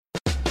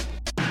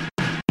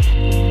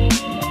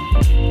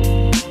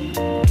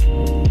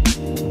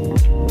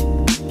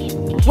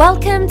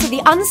Welcome to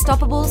the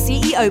Unstoppable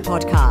CEO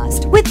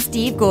podcast with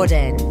Steve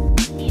Gordon.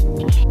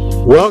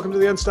 Welcome to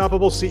the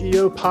Unstoppable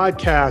CEO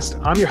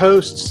podcast. I'm your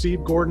host,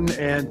 Steve Gordon,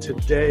 and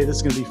today this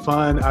is going to be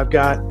fun. I've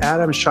got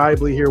Adam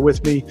Schaeuble here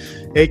with me,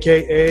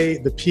 a.k.a.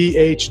 the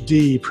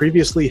PhD,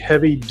 previously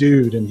heavy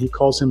dude, and he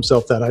calls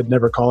himself that. I'd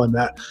never call him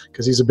that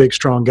because he's a big,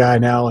 strong guy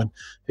now, and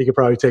he could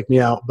probably take me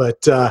out.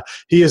 But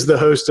he is the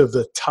host of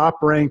the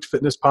top-ranked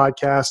fitness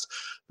podcast,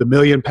 The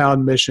Million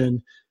Pound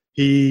Mission.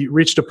 He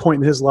reached a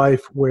point in his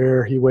life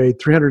where he weighed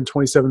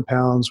 327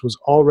 pounds, was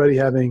already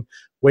having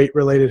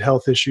weight-related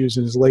health issues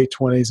in his late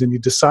 20s, and he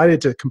decided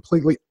to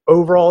completely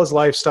overhaul his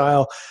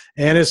lifestyle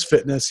and his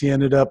fitness. He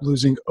ended up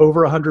losing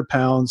over 100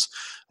 pounds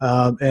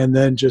and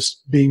then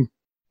just being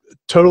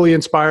totally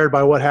inspired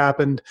by what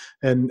happened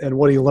and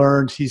what he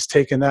learned. He's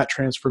taken that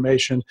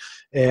transformation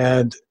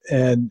and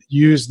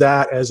used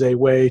that as a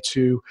way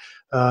to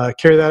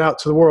carry that out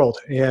to the world.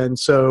 And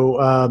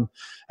so,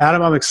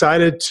 Adam, I'm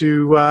excited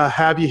to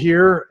have you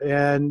here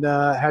and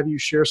have you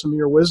share some of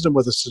your wisdom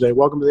with us today.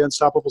 Welcome to the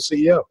Unstoppable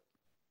CEO.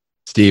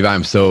 Steve,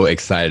 I'm so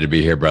excited to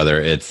be here,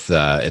 brother. It's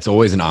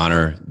always an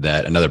honor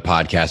that another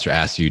podcaster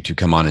asks you to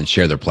come on and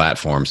share their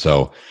platform.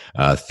 So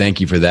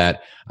thank you for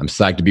that. I'm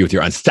psyched to be with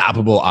your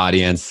Unstoppable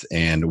audience,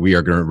 and we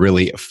are going to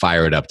really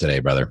fire it up today,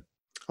 brother.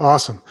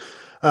 Awesome.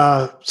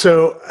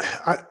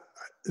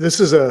 This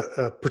is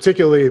a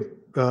particularly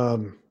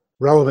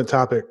relevant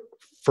topic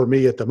for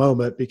me at the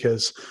moment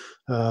because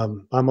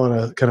I'm on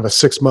a kind of a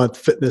 6-month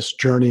fitness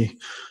journey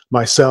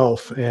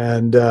myself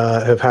and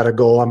have had a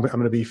goal. I'm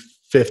going to be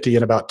 50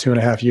 in about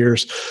 2.5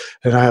 years.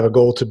 And I have a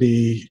goal to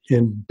be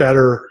in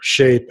better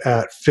shape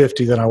at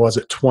 50 than I was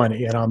at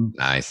 20. And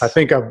I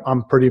think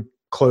I'm pretty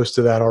close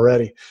to that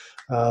already.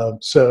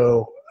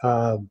 So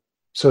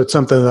it's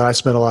something that I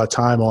spent a lot of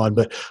time on,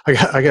 but I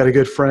got a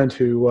good friend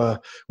who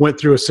went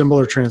through a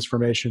similar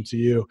transformation to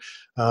you,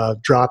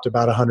 dropped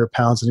about 100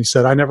 pounds. And he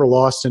said, I never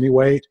lost any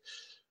weight.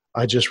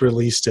 I just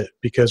released it,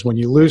 because when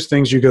you lose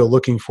things, you go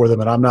looking for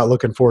them, and I'm not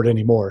looking for it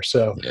anymore.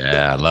 So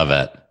yeah, I love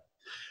it.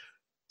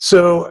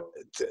 So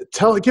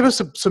give us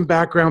some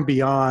background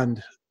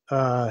beyond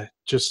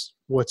just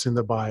what's in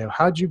the bio.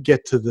 How'd you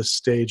get to this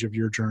stage of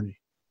your journey?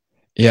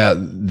 Yeah,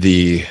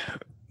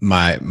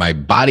 my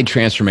body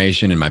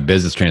transformation and my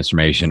business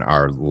transformation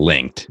are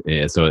linked.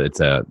 So it's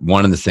a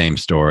one and the same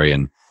story.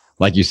 And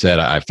like you said,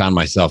 I found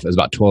myself, it was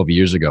about 12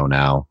 years ago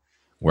now,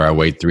 where I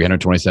weighed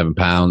 327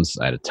 pounds.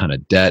 I had a ton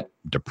of debt,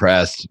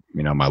 depressed.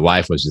 My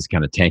life was just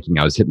kind of tanking.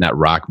 I was hitting that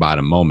rock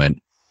bottom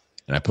moment.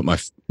 And I put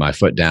my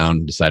foot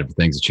down, decided for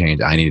things to change,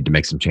 I needed to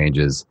make some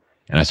changes,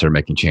 and I started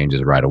making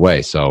changes right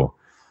away. So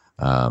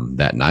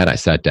that night I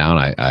sat down,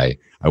 I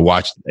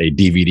watched a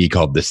DVD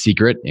called The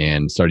Secret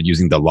and started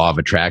using the law of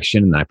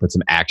attraction, and I put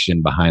some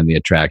action behind the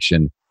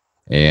attraction.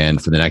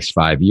 And for the next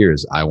 5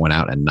 years, I went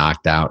out and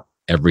knocked out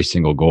every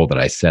single goal that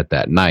I set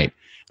that night,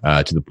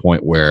 to the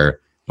point where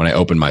when I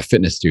opened my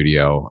fitness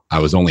studio, I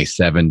was only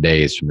 7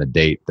 days from the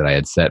date that I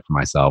had set for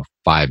myself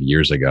 5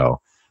 years ago,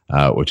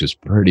 which is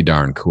pretty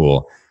darn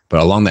cool. But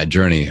along that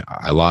journey,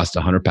 I lost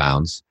 100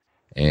 pounds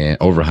and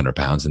over 100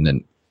 pounds. And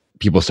then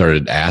people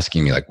started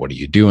asking me, like, what are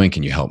you doing?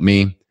 Can you help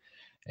me?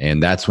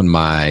 And that's when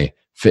my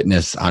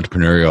fitness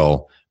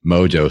entrepreneurial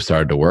mojo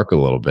started to work a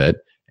little bit.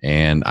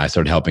 And I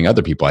started helping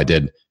other people. I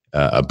did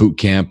a boot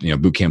camp.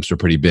 Boot camps were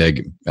pretty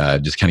big,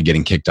 just kind of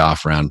getting kicked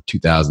off around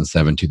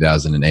 2007,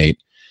 2008.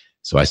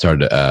 So I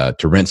started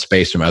to rent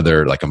space from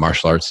like a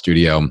martial arts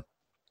studio.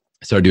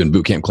 I started doing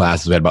boot camp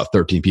classes. We had about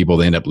 13 people.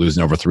 They ended up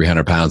losing over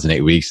 300 pounds in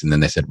 8 weeks. And then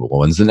they said, well,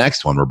 when's the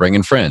next one? We're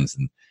bringing friends.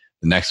 And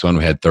the next one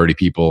we had 30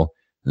 people.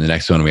 And the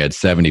next one we had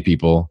 70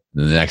 people.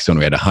 And then the next one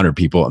we had 100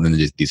 people. And then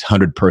just these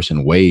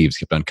 100-person waves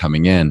kept on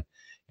coming in.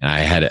 And I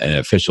had an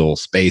official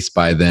space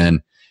by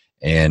then.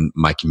 And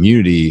my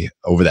community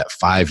over that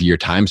 5-year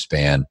time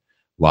span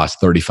lost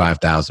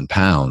 35,000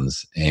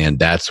 pounds. And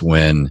that's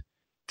when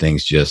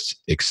things just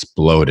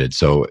exploded.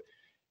 So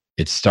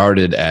it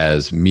started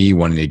as me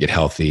wanting to get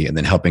healthy and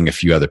then helping a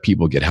few other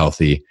people get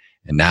healthy.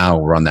 And now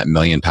we're on that 1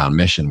 million pound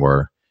mission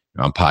where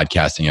I'm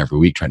podcasting every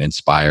week, trying to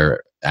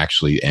inspire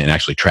actually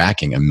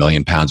tracking 1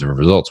 million pounds of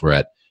results. We're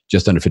at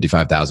just under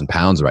 55,000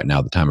 pounds right now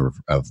at the time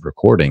of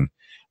recording.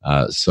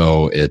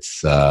 So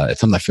it's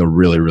something I feel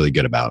really, really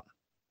good about.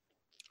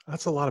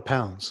 That's a lot of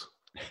pounds.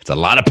 It's a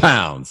lot of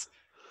pounds.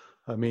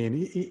 I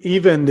mean,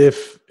 even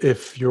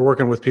if you're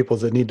working with people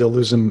that need to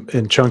lose them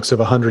in chunks of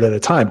 100 at a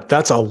time,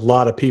 that's a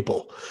lot of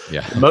people.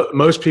 Yeah.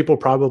 Most people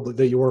probably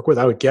that you work with,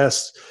 I would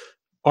guess,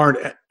 aren't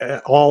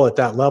at all at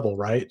that level,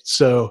 right?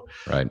 So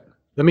right.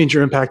 That means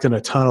you're impacting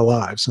a ton of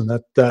lives. And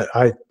that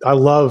I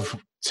love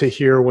to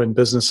hear when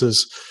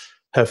businesses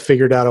have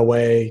figured out a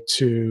way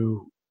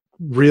to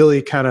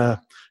really kind of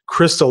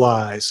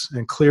crystallize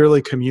and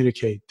clearly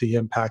communicate the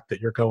impact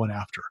that you're going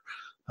after.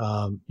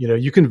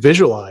 You can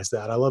visualize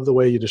that. I love the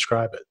way you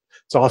describe it.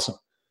 It's awesome.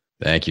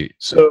 Thank you.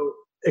 So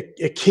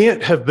it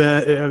can't have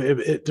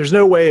been, there's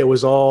no way it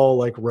was all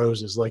like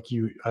roses. Like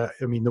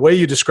the way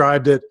you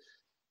described it,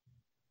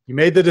 you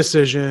made the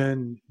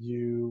decision,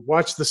 you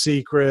watched The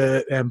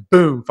Secret, and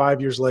boom, 5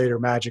 years later,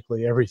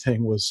 magically,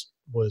 everything was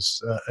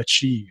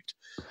achieved.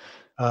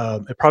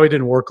 It probably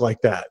didn't work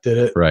like that, did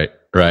it?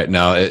 Right.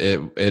 No,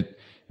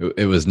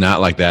 it was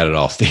not like that at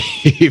all,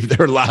 Steve. There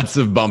were lots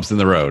of bumps in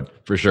the road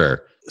for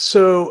sure.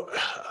 So,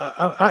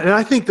 and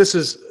I think this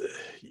is,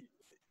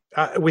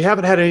 we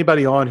haven't had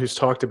anybody on who's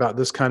talked about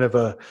this kind of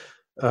a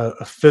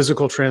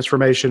physical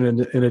transformation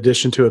in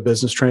addition to a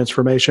business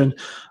transformation.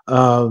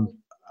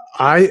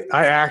 I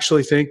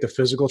actually think the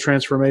physical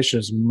transformation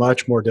is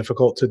much more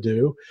difficult to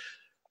do.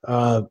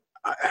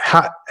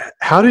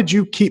 How did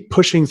you keep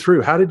pushing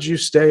through? How did you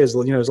stay, as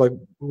you know, as like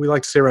we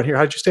like to say around here,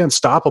 how did you stay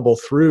unstoppable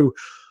through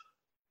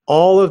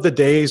all of the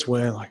days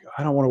when, like,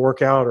 I don't want to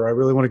work out, or I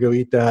really want to go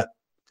eat that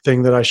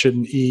thing that I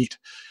shouldn't eat,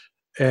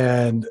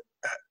 and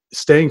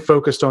staying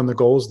focused on the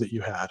goals that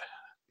you had?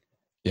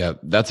 Yeah,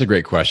 that's a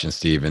great question,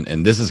 Steve.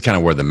 And this is kind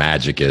of where the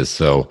magic is.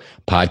 So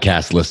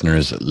podcast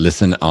listeners,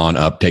 listen on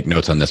up, take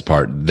notes on this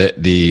part.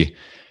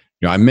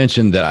 I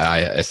mentioned that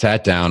I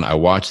sat down, I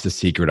watched The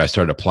Secret, I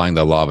started applying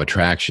the law of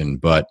attraction.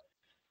 But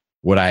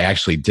what I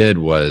actually did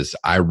was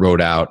I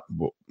wrote out,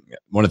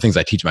 one of the things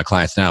I teach my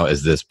clients now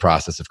is this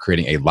process of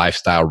creating a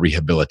lifestyle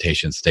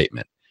rehabilitation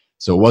statement.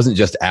 So it wasn't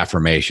just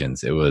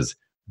affirmations, it was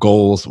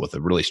goals with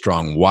a really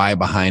strong why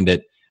behind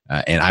it.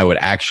 And I would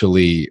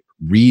actually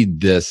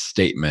read this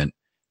statement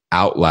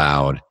out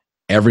loud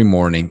every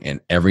morning and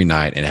every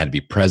night. And it had to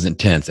be present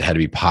tense. It had to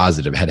be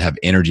positive. It had to have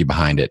energy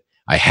behind it.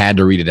 I had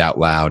to read it out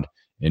loud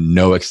and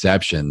no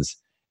exceptions.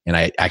 And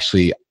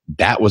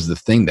that was the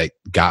thing that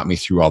got me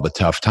through all the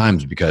tough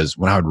times, because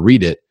when I would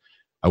read it,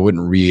 I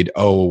wouldn't read,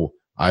 oh,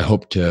 I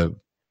hope to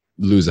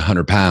lose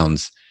 100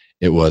 pounds.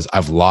 It was,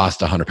 I've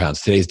lost 100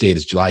 pounds. Today's date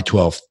is July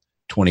 12th,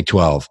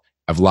 2012.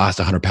 I've lost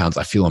 100 pounds.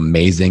 I feel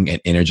amazing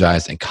and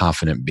energized and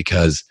confident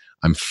because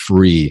I'm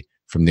free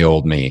from the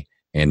old me.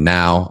 And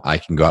now I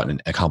can go out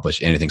and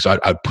accomplish anything. So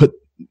I'd put,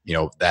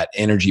 that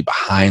energy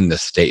behind the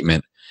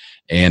statement.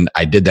 And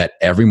I did that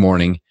every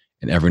morning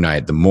and every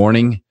night. The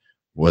morning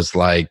was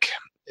like,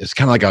 it's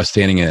kind of like I was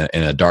standing in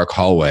a dark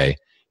hallway,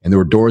 and there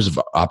were doors of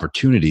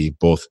opportunity,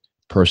 both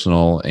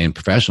personal and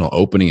professional,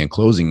 opening and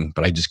closing,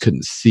 but I just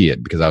couldn't see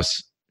it because I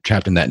was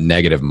trapped in that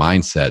negative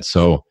mindset.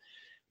 So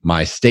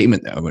my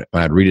statement, when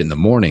I'd read it in the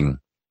morning,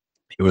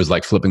 it was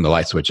like flipping the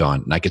light switch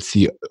on, and I could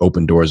see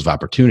open doors of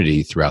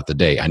opportunity throughout the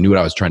day. I knew what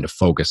I was trying to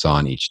focus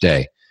on each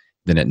day.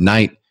 Then at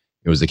night,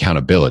 it was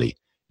accountability.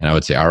 And I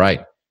would say, all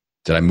right,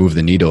 did I move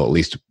the needle at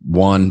least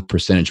 1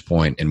 percentage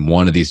point in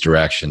one of these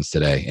directions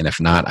today? And if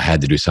not, I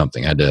had to do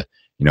something. I had to,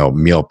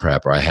 meal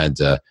prep, or I had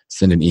to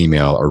send an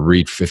email, or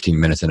read 15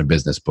 minutes in a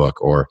business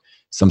book, or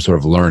some sort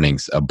of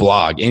learnings, a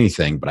blog,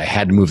 anything. But I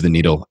had to move the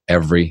needle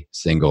every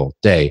single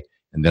day.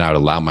 And then I would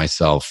allow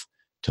myself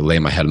to lay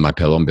my head on my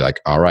pillow and be like,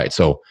 all right.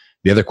 So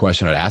the other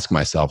question I'd ask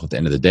myself at the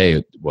end of the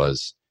day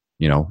was,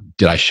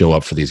 did I show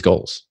up for these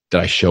goals? Did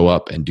I show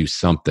up and do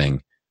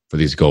something for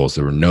these goals?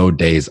 There were no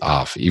days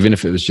off. Even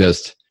if it was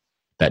just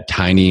that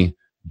tiny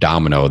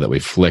domino that we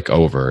flick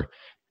over,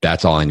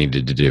 that's all I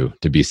needed to do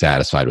to be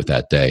satisfied with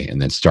that day,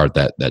 and then start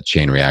that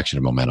chain reaction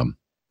of momentum.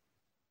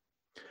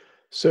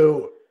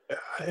 So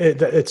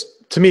it's,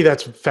 to me,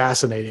 that's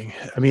fascinating.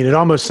 I mean, it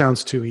almost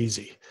sounds too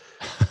easy.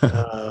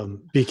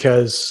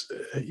 Because,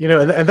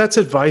 and that's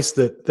advice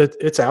that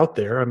it's out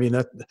there. I mean,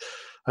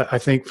 I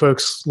think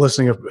folks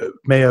listening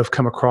may have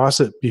come across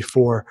it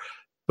before,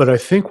 but I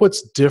think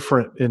what's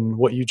different in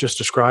what you just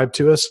described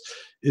to us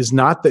is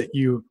not that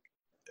you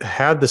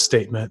had the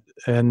statement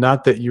and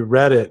not that you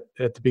read it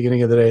at the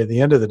beginning of the day, at the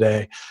end of the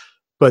day,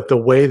 but the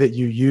way that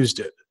you used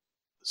it.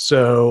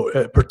 So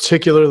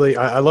particularly,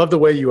 I love the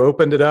way you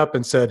opened it up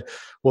and said,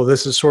 well,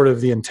 this is sort of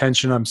the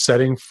intention I'm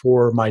setting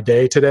for my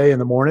day today in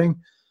the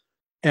morning.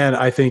 And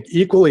I think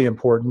equally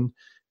important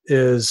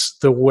is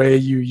the way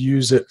you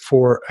use it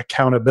for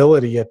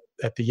accountability at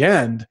the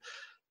end,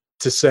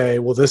 to say,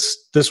 well,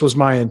 this was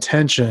my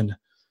intention,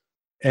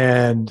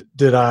 and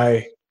did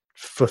I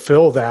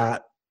fulfill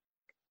that?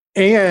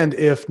 And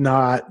if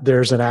not,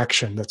 there's an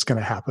action that's going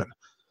to happen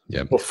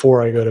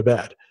before I go to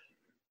bed.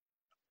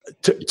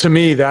 To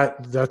me,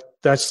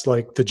 that's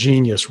like the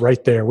genius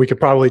right there. We could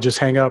probably just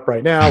hang up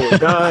right now. We're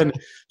done.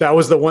 That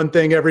was the one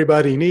thing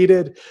everybody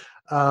needed.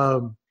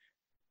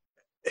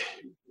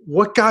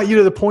 What got you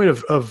to the point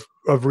of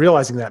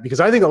realizing that?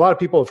 Because I think a lot of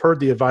people have heard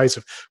the advice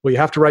of, well, you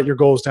have to write your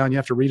goals down. You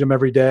have to read them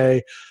every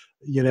day.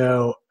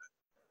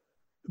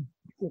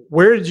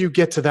 Where did you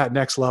get to that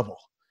next level?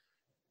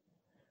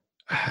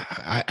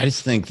 I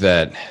just think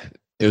that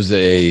it was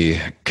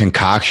a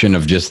concoction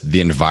of just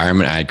the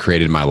environment I had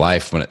created in my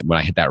life when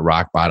I hit that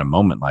rock bottom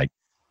moment. Like,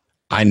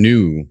 I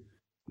knew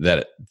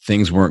that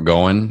things weren't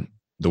going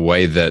the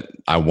way that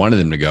I wanted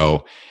them to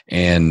go.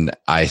 And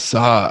I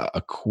saw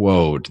a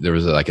quote. There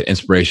was an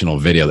inspirational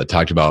video that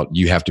talked about,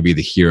 you have to be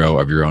the hero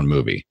of your own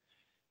movie.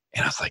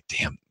 And I was like,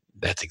 damn,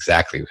 that's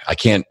exactly, I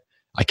can't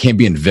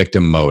be in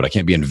victim mode. I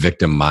can't be in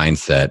victim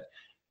mindset.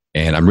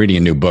 And I'm reading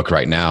a new book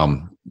right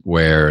now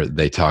where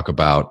they talk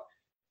about,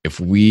 if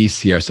we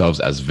see ourselves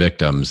as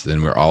victims,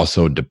 then we're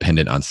also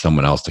dependent on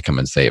someone else to come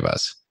and save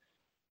us.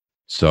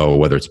 So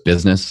whether it's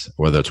business,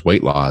 whether it's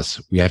weight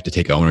loss, we have to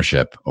take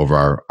ownership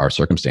over our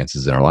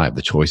circumstances in our life,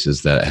 the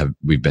choices that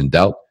we've been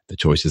dealt, the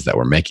choices that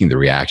we're making, the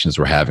reactions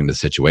we're having to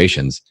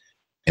situations.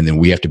 And then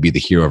we have to be the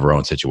hero of our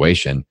own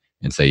situation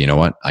and say, you know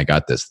what, I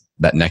got this.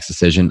 That next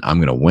decision, I'm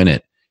going to win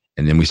it.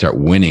 And then we start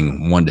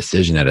winning one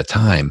decision at a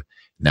time.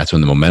 And that's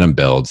when the momentum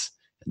builds.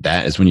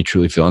 That is when you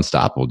truly feel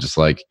unstoppable. Just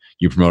like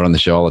you promote on the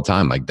show all the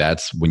time. Like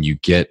that's when you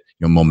get,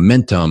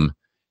 momentum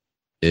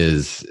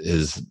is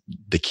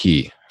the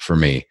key for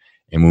me.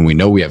 And when we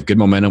know we have good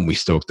momentum, we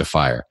stoke the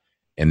fire.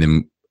 And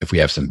then if we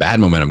have some bad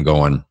momentum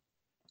going,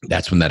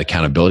 that's when that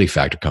accountability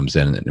factor comes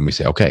in. And we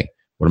say, okay,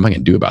 what am I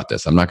going to do about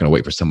this? I'm not going to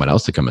wait for someone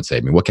else to come and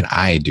save me. What can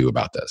I do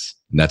about this?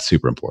 And that's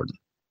super important.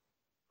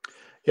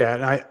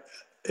 Yeah.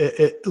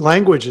 And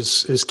language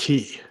is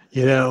key.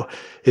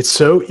 It's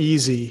so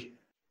easy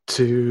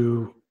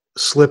to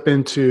slip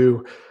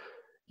into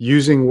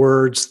using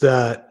words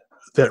that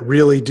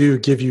really do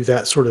give you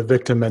that sort of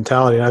victim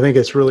mentality. And I think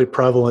it's really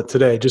prevalent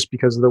today just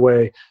because of the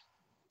way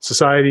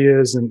society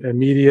is and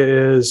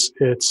media is.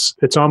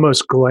 It's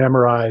almost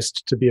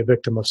glamorized to be a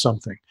victim of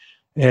something.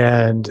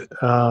 And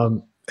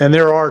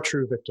there are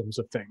true victims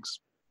of things,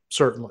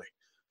 certainly.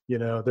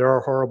 There are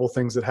horrible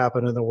things that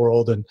happen in the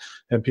world and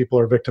people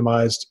are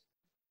victimized.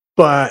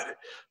 But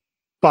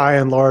by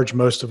and large,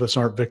 most of us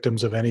aren't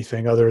victims of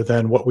anything other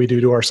than what we do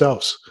to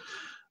ourselves.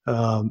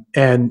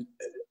 And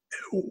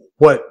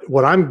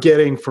what I'm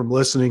getting from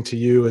listening to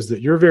you is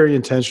that you're very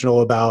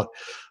intentional about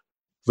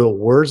the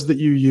words that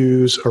you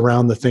use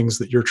around the things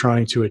that you're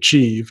trying to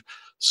achieve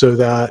so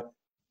that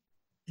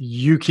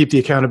you keep the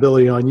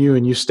accountability on you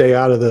and you stay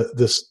out of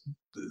this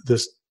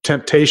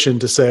temptation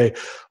to say,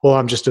 well,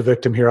 I'm just a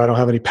victim here. I don't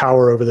have any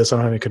power over this. I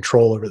don't have any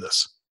control over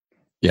this.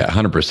 Yeah,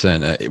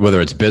 100%.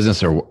 Whether it's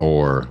business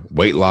or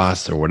weight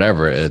loss or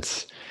whatever,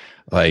 it's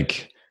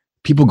like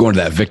people go into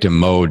that victim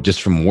mode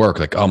just from work.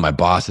 Like, oh, my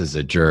boss is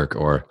a jerk,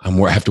 or I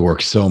have to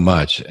work so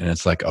much. And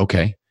it's like,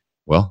 okay,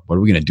 well, what are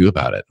we going to do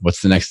about it?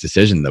 What's the next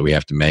decision that we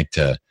have to make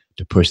to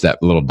push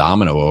that little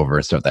domino over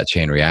and start that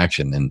chain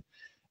reaction? And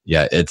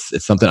yeah,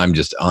 it's something I'm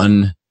just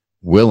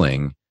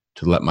unwilling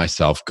to let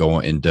myself go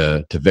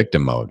into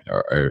victim mode.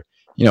 Or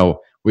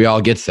we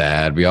all get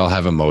sad. We all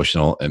have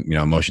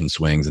emotion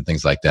swings and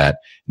things like that.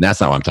 And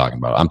that's not what I'm talking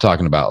about. I'm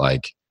talking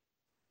about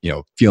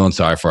feeling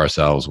sorry for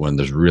ourselves when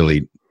there's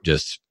really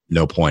just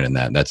no point in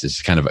that. That's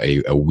just kind of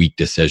a weak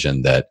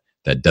decision that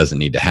doesn't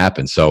need to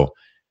happen. So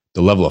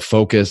the level of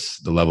focus,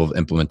 the level of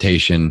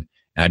implementation,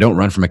 and I don't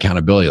run from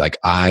accountability. Like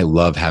I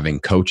love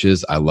having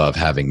coaches. I love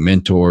having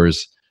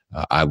mentors.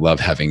 I love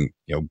having,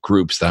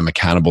 groups that I'm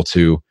accountable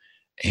to.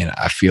 And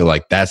I feel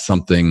like that's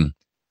something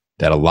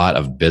that a lot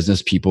of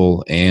business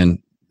people and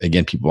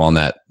again, people on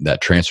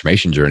that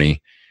transformation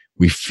journey,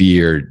 we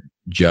fear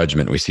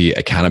judgment. We see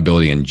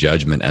accountability and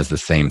judgment as the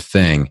same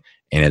thing.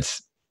 And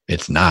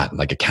it's not.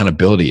 Like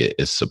accountability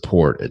is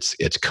support.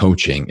 It's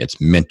coaching, it's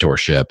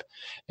mentorship.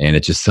 And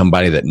it's just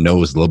somebody that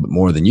knows a little bit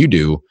more than you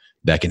do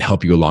that can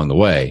help you along the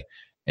way.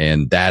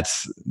 And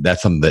that's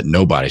something that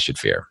nobody should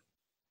fear.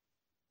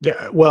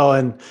 Yeah. Well,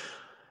 and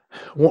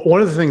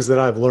one of the things that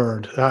I've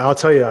learned, I'll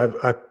tell you,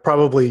 I've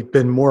probably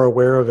been more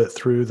aware of it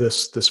through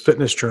this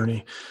fitness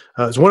journey.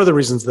 It's one of the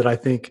reasons that I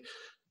think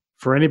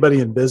for anybody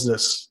in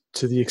business,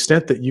 to the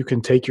extent that you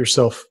can take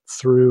yourself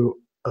through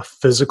a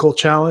physical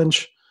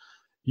challenge,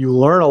 you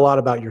learn a lot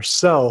about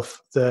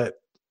yourself that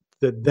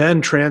then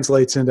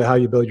translates into how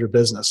you build your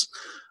business.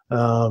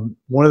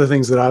 One of the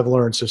things that I've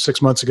learned, so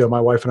 6 months ago,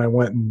 my wife and I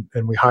went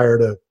and we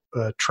hired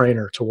a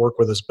trainer to work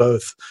with us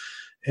both.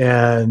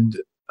 And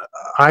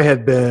I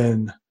had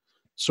been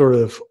sort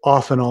of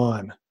off and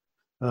on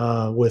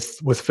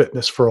with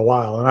fitness for a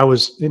while. And I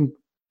was in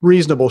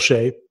reasonable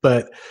shape,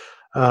 but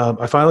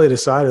I finally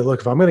decided,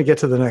 look, if I'm going to get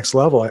to the next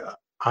level,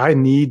 I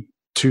need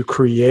to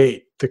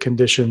create the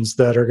conditions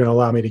that are going to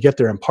allow me to get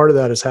there. And part of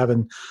that is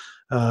having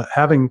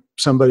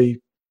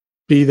somebody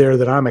be there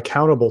that I'm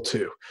accountable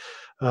to.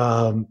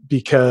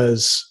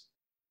 Because,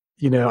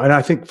 and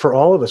I think for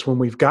all of us, when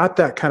we've got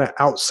that kind of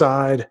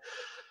outside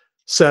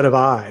set of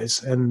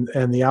eyes and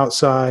the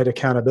outside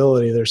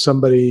accountability, there's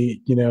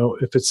somebody,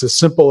 if it's as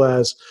simple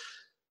as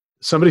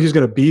somebody who's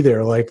going to be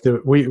there, like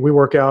we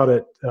work out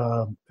at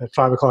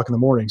 5 o'clock in the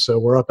morning. So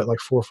we're up at like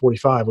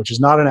 4:45, which is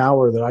not an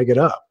hour that I get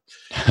up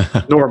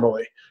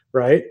normally.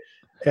 Right.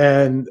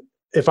 And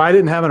if I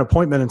didn't have an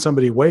appointment and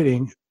somebody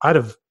waiting, I'd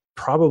have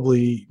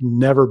probably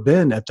never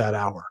been at that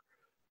hour.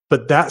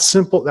 But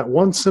that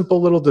one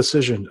simple little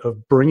decision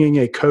of bringing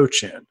a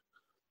coach in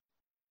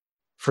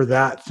for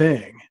that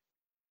thing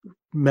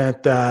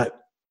meant that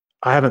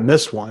I haven't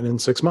missed one in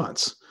 6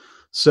 months.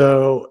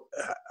 So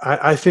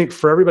I think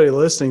for everybody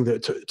listening,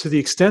 that to the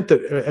extent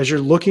that as you're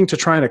looking to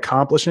try and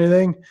accomplish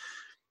anything,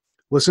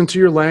 listen to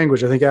your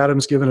language. I think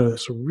Adam's given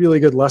us a really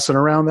good lesson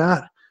around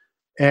that,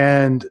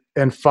 and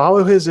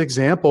follow his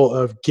example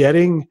of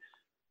getting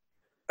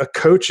a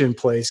coach in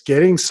place,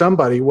 getting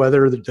somebody,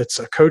 whether it's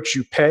a coach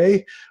you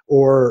pay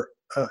or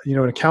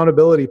an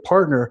accountability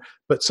partner,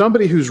 but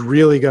somebody who's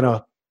really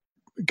gonna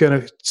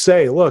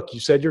say, look, you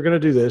said you're gonna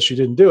do this, you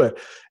didn't do it,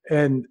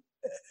 and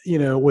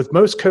with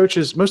most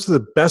coaches, most of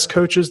the best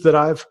coaches that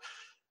I've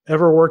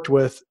ever worked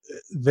with,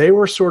 they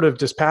were sort of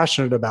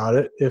dispassionate about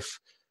it.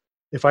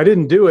 If I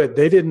didn't do it,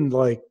 they didn't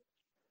like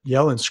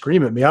yell and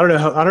scream at me. I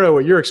don't know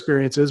what your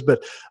experience is,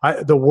 but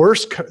the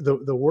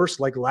worst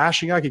like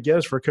lashing I could get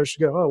is for a coach to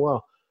go, "Oh,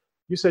 well,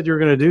 you said you were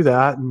going to do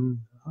that, and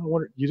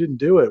you didn't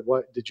do it.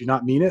 What, did you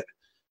not mean it?"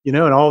 And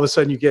all of a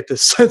sudden you get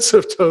this sense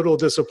of total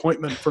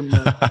disappointment from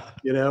them,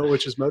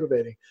 which is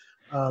motivating.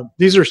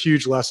 These are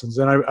huge lessons,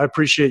 and I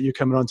appreciate you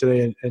coming on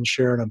today and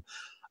sharing them.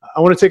 I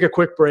want to take a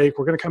quick break.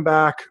 We're going to come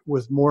back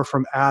with more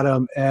from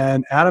Adam,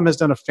 and Adam has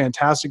done a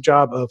fantastic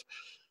job of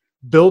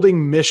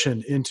building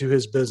mission into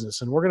his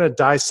business. And we're going to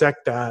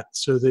dissect that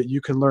so that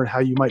you can learn how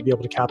you might be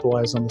able to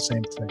capitalize on the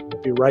same thing.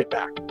 We'll be right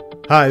back.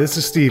 Hi, this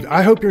is Steve.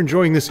 I hope you're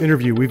enjoying this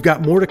interview. We've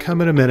got more to come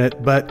in a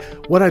minute, but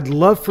what I'd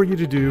love for you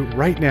to do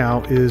right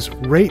now is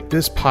rate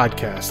this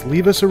podcast.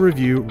 Leave us a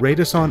review, rate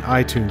us on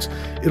iTunes.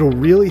 It'll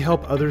really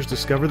help others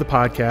discover the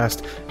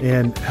podcast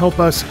and help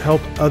us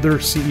help other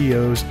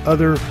CEOs,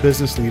 other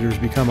business leaders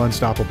become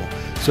unstoppable.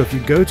 So if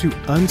you go to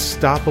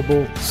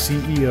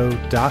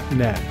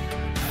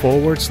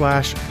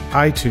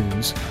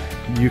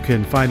unstoppableceo.net/iTunes, you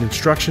can find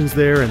instructions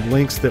there and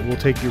links that will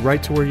take you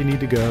right to where you need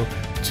to go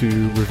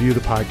to review the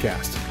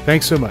podcast.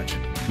 Thanks so much.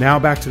 Now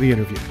back to the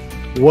interview.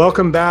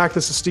 Welcome back.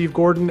 This is Steve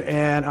Gordon,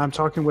 and I'm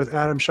talking with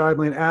Adam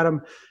Schaeuble. And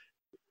Adam,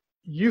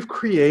 you've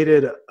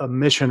created a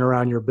mission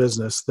around your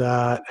business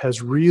that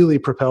has really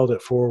propelled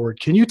it forward.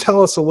 Can you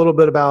tell us a little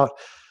bit about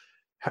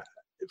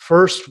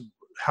first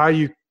how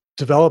you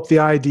developed the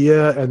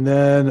idea, and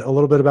then a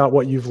little bit about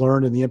what you've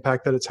learned and the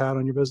impact that it's had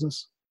on your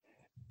business?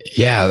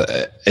 Yeah,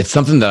 it's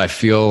something that I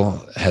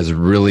feel has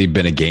really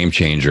been a game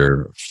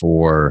changer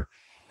for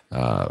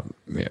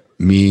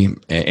me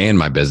and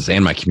my business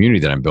and my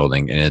community that I'm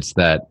building. And it's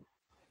the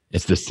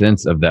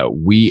sense of that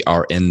we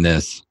are in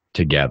this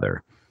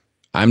together.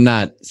 I'm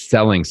not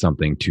selling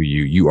something to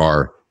you. You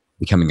are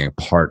becoming a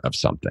part of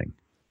something,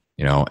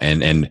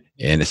 and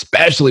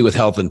especially with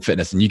health and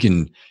fitness. And you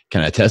can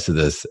kind of attest to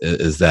this,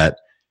 is that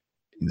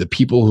the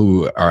people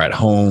who are at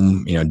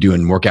home,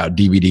 doing workout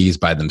DVDs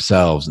by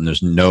themselves, and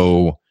there's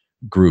no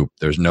group,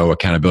 there's no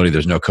accountability,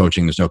 there's no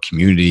coaching, there's no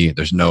community,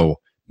 there's no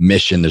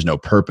mission, there's no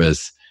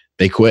purpose,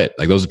 they quit.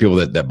 Like those are people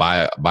that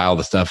buy all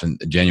the stuff in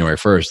January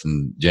 1st,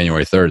 and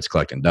January 3rd it's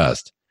collecting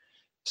dust.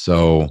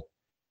 So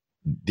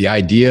the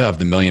idea of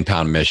the $1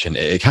 Million Mission,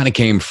 it kind of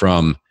came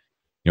from,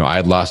 I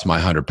had lost my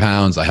 100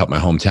 pounds. I helped my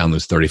hometown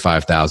lose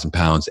 35,000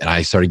 pounds. And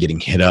I started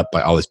getting hit up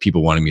by all these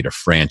people wanting me to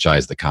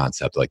franchise the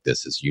concept. Like,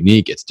 this is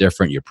unique. It's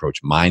different. You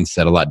approach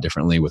mindset a lot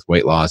differently with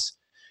weight loss.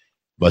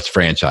 Let's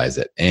franchise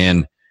it.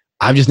 And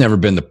I've just never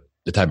been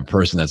the type of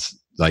person that's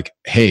like,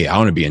 hey, I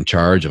want to be in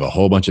charge of a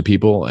whole bunch of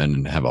people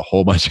and have a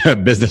whole bunch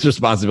of business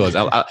responsibilities.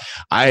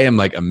 I am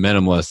like a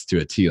minimalist to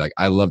a T. Like,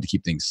 I love to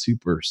keep things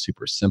super,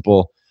 super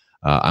simple.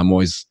 I'm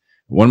always,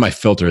 one of my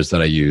filters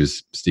that I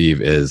use,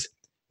 Steve, is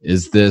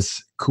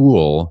this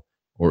cool,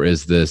 or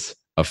is this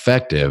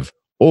effective,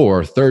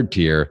 or third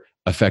tier,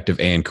 effective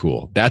and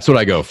cool? That's what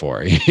I go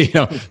for.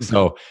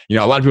 So, a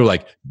lot of people are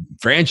like,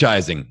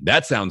 franchising,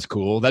 that sounds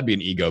cool. That'd be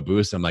an ego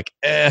boost. I'm like,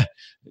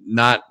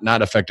 not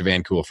effective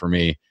and cool for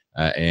me.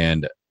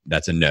 And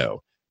that's a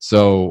no.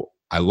 So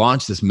I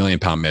launched this $1 Million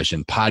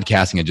Mission.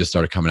 Podcasting had just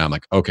started coming out. I'm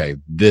like, okay,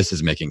 this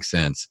is making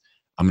sense.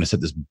 I'm going to set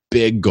this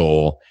big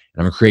goal,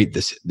 and I'm going to create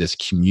this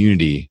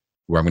community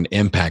where I'm going to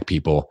impact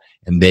people,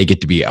 and they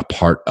get to be a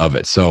part of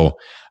it. So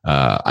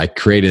I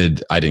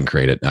didn't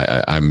create it.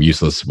 I'm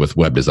useless with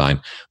web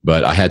design,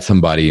 but I had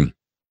somebody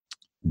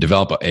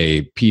develop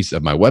a piece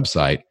of my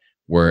website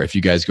where if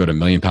you guys go to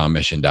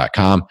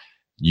millionpoundmission.com,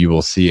 you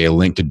will see a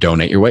link to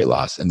donate your weight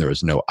loss. And there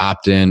is no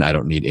opt-in. I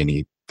don't need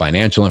any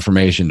financial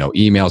information, no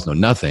emails, no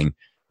nothing.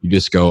 You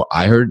just go,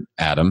 I heard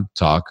Adam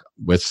talk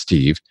with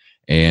Steve,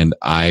 and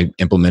I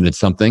implemented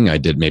something. I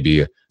did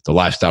maybe the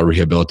Lifestyle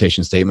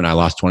Rehabilitation Statement. I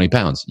lost 20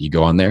 pounds. You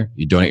go on there,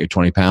 you donate your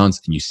 20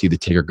 pounds, and you see the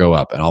ticker go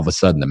up. And all of a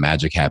sudden, the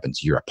magic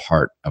happens. You're a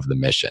part of the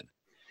mission.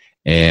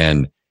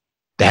 And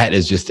that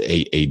is just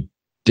a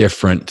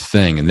different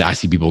thing. And I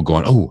see people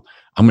going, oh,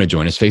 I'm going to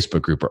join his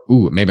Facebook group, or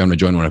maybe I'm going to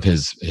join one of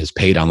his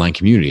paid online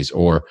communities,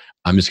 or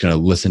I'm just going to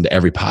listen to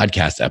every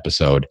podcast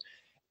episode.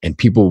 And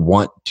people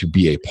want to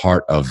be a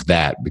part of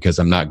that, because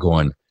I'm not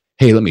going,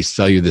 hey, let me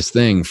sell you this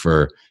thing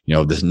for,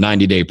 this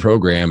 90-day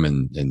program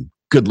and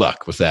good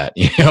luck with that.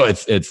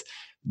 It's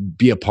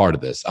be a part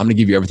of this. I'm going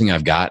to give you everything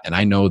I've got. And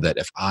I know that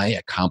if I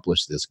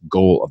accomplish this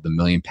goal of the $1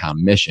 Million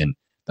Mission,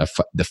 the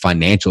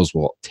financials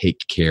will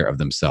take care of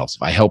themselves.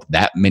 If I help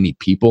that many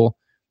people,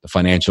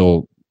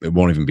 it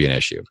won't even be an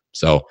issue.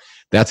 So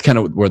that's kind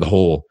of where the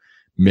whole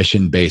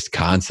mission-based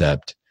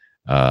concept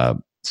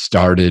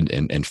started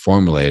and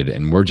formulated.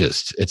 And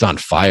it's on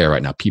fire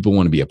right now. People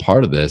want to be a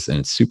part of this, and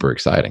it's super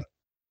exciting.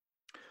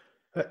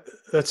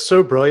 That's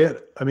so brilliant.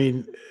 I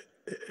mean,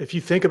 if you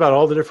think about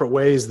all the different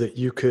ways that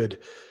you could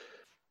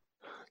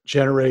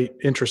generate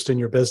interest in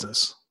your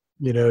business,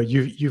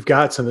 you've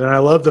got something. And I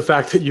love the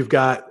fact that you've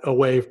got a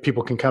way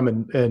people can come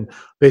and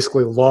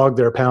basically log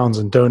their pounds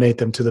and donate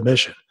them to the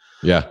mission.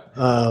 Yeah.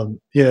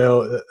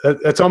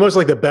 That's almost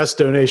like the best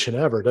donation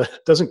ever.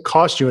 It doesn't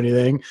cost you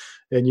anything,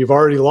 and you've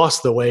already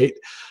lost the weight.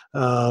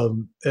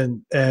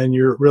 And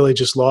you're really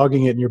just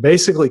logging it, and you're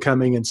basically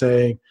coming and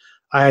saying,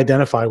 I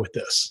identify with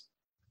this.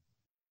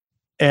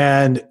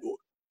 And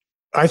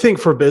I think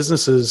for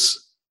businesses,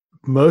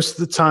 most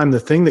of the time, the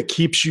thing that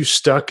keeps you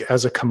stuck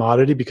as a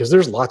commodity, because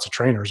there's lots of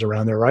trainers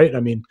around there, right? I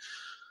mean,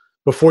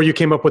 before you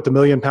came up with the $1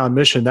 Million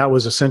Mission, that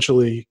was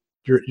essentially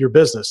your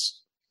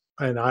business.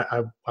 And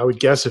I would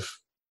guess if,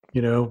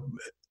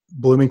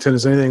 Bloomington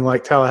is anything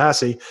like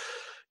Tallahassee,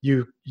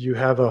 you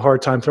have a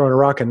hard time throwing a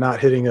rock and not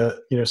hitting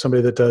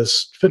somebody that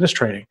does fitness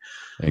training.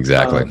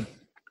 Exactly.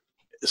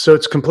 So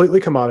it's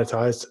completely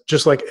commoditized,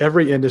 just like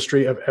every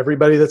industry of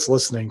everybody that's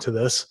listening to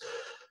this.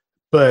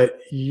 But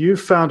you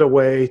found a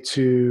way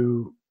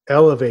to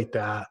elevate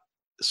that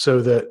so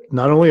that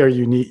not only are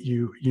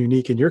you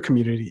unique in your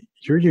community,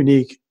 you're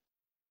unique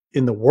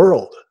in the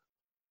world.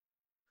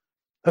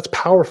 That's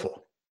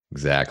powerful.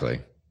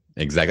 Exactly.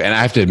 And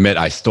I have to admit,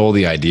 I stole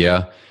the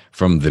idea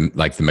from the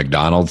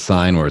McDonald's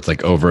sign where it's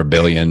like over 1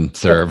 billion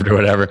served or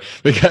whatever,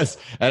 because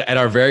at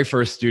our very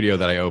first studio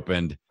that I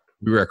opened,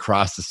 we were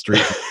across the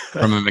street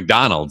from a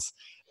McDonald's,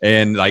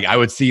 and I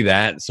would see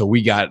that. So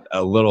we got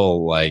a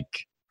little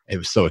it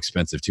was so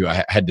expensive too.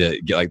 I had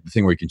to get the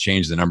thing where you can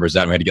change the numbers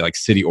out. We had to get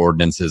city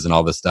ordinances and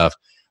all this stuff.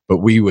 But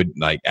we would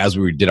as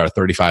we did our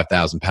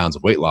 35,000 pounds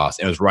of weight loss,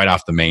 and it was right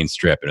off the main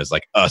strip, and it was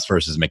like us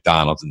versus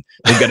McDonald's, and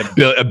they've got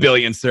a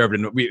billion served,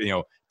 and we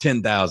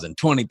 10,000,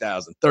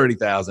 20,000,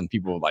 30,000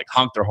 people would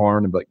honk their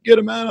horn and be like, get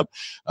them out.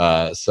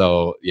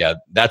 So yeah,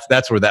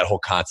 that's where that whole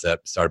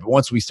concept started. But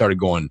once we started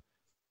going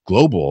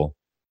global,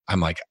 I'm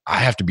like, I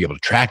have to be able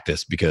to track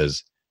this,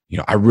 because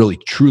I really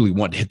truly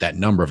want to hit that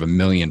number of 1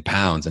 million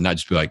pounds, and not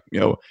just be like,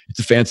 it's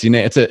a fancy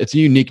name. It's a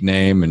unique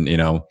name, and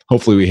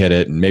hopefully we hit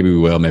it, and maybe we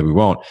will, maybe we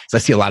won't. Because I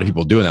see a lot of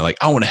people doing that.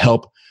 I want to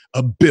help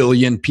 1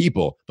 billion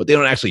people, but they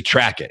don't actually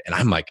track it. And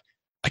I'm like,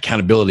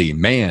 accountability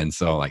man.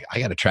 So I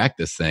got to track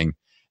this thing.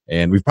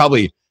 And we're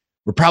probably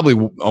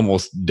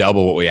almost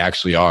double what we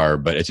actually are,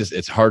 but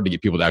it's hard to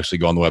get people to actually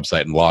go on the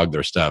website and log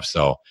their stuff.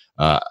 So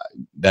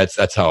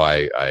that's how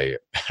I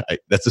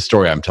that's the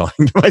story I'm telling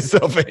to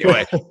myself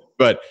anyway.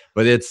 But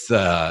it's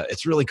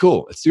really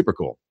cool. It's super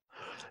cool.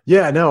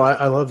 Yeah, no,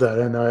 I love that.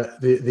 And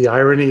the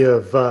irony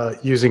of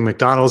using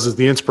McDonald's as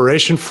the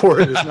inspiration for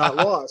it is not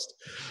lost.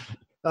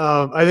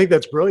 I think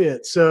that's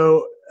brilliant.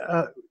 So,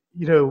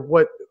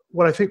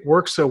 what I think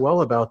works so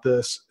well about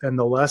this, and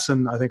the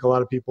lesson I think a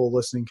lot of people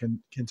listening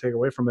can take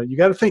away from it, you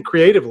got to think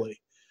creatively.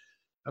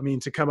 I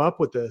mean, to come up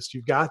with this,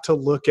 you've got to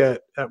look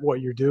at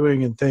what you're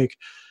doing and think,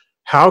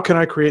 how can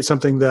I create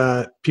something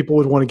that people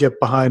would want to get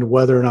behind,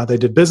 whether or not they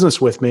did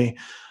business with me?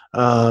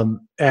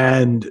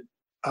 It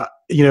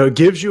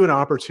gives you an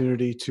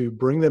opportunity to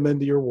bring them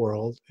into your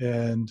world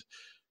and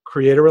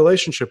create a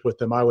relationship with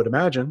them, I would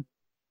imagine.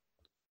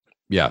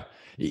 Yeah.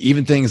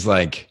 Even things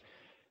like,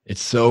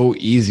 it's so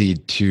easy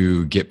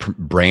to get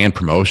brand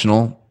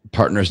promotional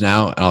partners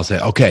now. And I'll say,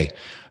 okay,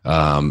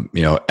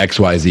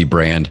 XYZ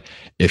brand,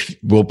 if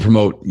we'll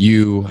promote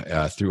you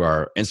through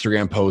our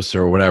Instagram posts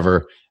or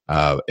whatever,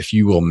 if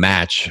you will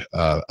match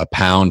a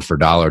pound for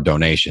dollar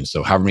donation.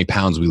 So however many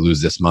pounds we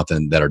lose this month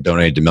and that are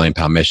donated to $1 Million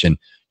Mission,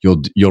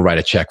 you'll write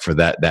a check for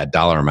that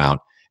dollar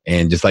amount.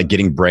 And just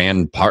getting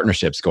brand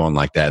partnerships going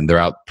like that, and they're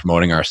out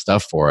promoting our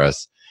stuff for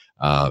us.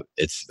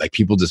 It's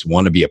people just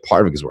want to be a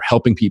part of it because we're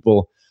helping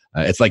people.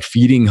 It's like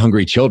feeding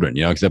hungry children,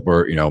 except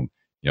we're, kind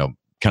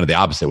of the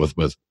opposite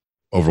with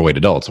overweight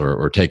adults,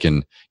 or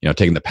taking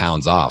the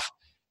pounds off.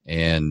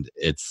 And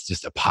it's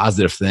just a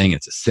positive thing.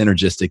 It's a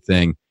synergistic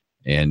thing.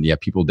 And yeah,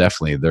 people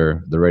definitely,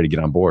 they're ready to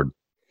get on board.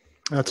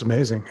 That's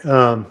amazing.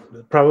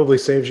 It probably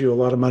saves you a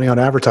lot of money on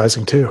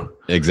advertising too.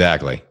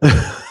 Exactly.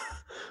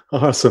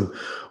 Awesome.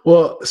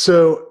 Well,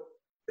 so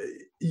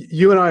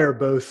you and I are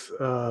both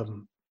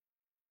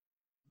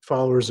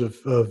followers of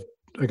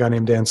a guy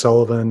named Dan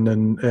Sullivan,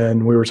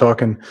 and we were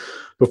talking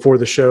before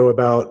the show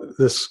about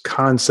this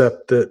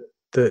concept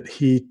that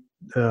he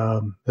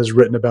has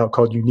written about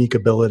called unique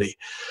ability.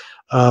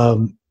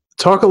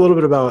 Talk a little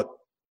bit about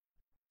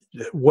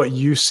what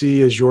you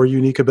see as your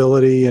unique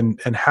ability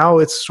and how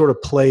it's sort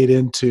of played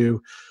into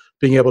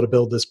being able to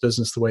build this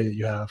business the way that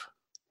you have.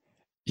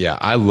 Yeah,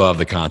 I love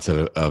the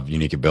concept of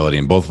unique ability,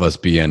 and both of us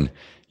being,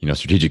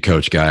 strategic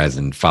coach guys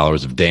and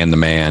followers of Dan the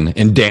Man,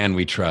 and Dan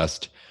we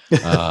trust.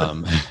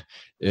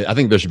 I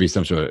think there should be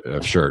some sort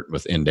of shirt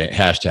with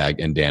hashtag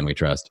in Dan we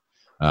trust.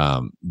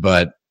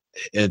 But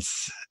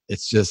it's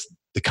just,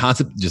 the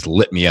concept just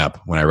lit me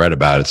up when I read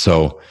about it.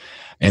 So,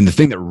 and the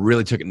thing that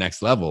really took it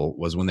next level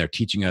was when they're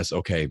teaching us,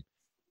 okay,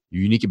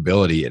 your unique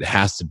ability, it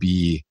has to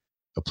be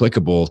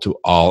applicable to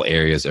all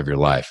areas of your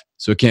life.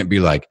 So it can't be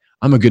like,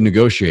 I'm a good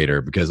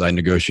negotiator because I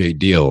negotiate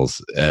deals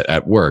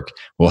at work.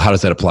 Well, how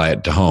does that apply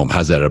to home? How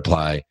does that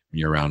apply when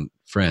you're around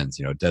friends?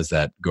 Does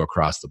that go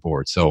across the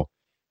board? So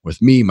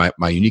with me,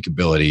 my unique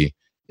ability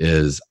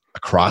is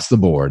across the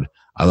board.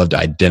 I love to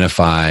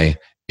identify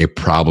a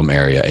problem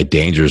area, a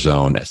danger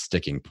zone, a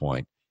sticking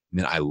point. And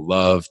then I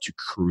love to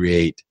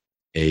create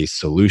a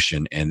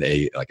solution and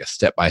a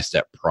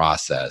step-by-step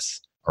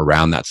process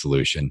around that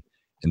solution.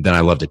 And then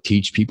I love to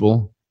teach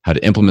people how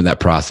to implement that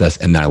process.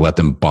 And then I let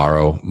them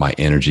borrow my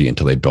energy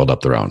until they build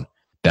up their own.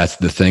 That's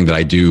the thing that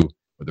I do,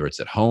 whether it's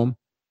at home,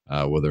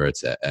 whether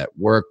it's at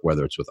work,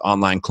 whether it's with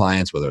online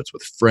clients, whether it's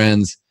with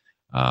friends.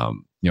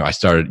 I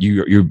started,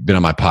 you've been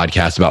on my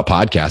podcast about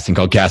podcasting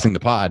called Casting the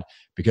Pod,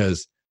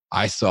 because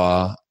I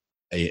saw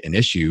an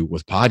issue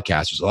with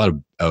podcasters. A lot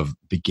of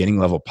beginning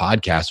level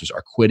podcasters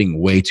are quitting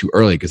way too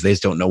early because they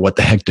just don't know what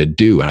the heck to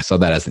do. And I saw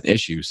that as an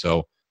issue.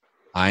 So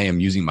I am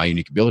using my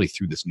unique ability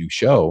through this new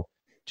show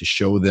to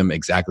show them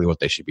exactly what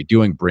they should be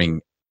doing,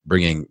 bringing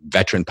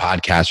veteran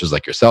podcasters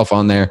like yourself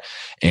on there,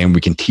 and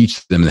we can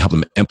teach them and help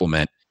them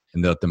implement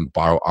and let them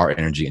borrow our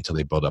energy until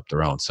they build up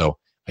their own. So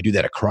I do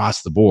that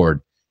across the board.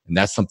 And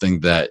that's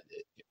something that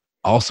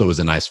also is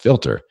a nice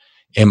filter.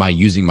 Am I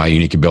using my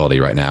unique ability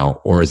right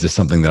now? Or is this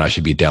something that I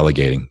should be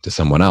delegating to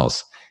someone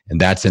else? And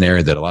that's an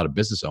area that a lot of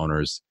business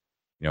owners,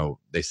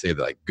 they say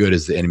that good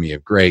is the enemy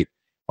of great.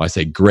 Well, I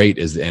say great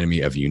is the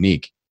enemy of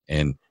unique.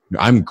 And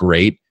I'm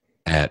great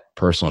at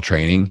personal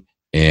training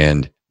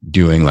and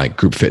doing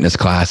group fitness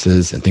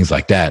classes and things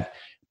like that,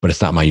 but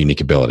it's not my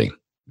unique ability.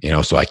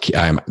 So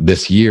I'm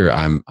this year,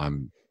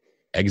 I'm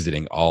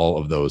exiting all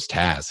of those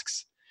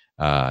tasks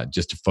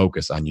just to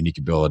focus on unique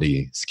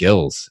ability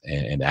skills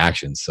and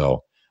actions.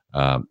 So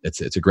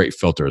it's a great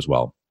filter as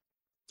well.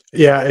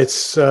 Yeah, it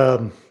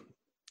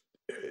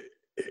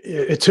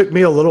took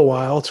me a little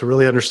while to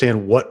really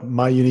understand what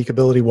my unique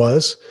ability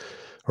was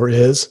or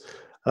is.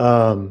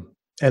 And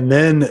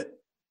then,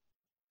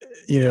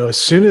 as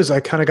soon as I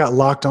kind of got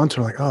locked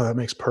onto it, I'm like, oh, that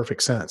makes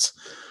perfect sense.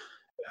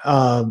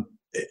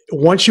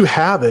 Once you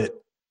have it,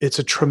 it's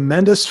a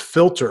tremendous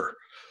filter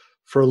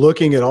for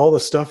looking at all the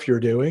stuff you're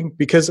doing.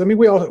 Because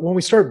when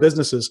we start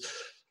businesses,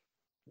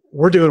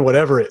 we're doing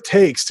whatever it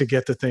takes to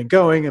get the thing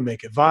going and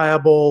make it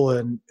viable.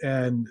 And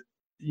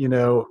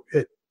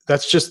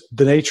that's just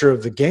the nature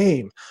of the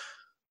game.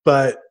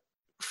 But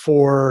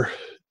for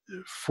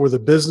the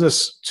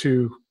business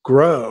to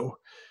grow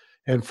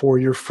and for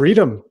your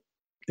freedom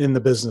in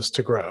the business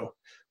to grow,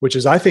 which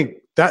is, I think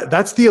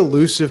that's the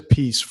elusive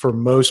piece for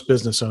most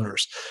business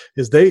owners,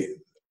 is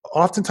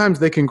oftentimes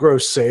they can grow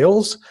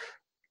sales,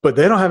 but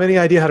they don't have any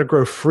idea how to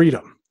grow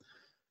freedom.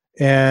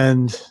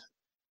 And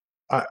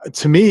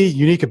to me,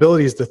 unique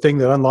ability is the thing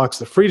that unlocks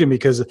the freedom,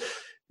 because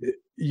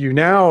you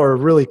now are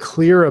really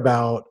clear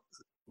about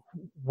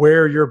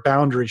where your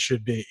boundary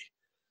should be.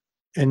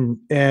 And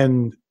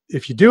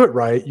if you do it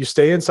right, you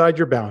stay inside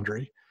your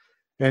boundary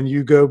and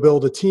you go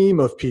build a team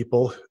of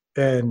people,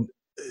 and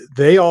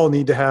they all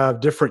need to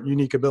have different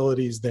unique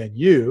abilities than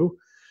you,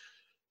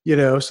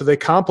 so they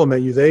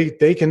complement you.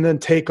 They can then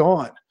take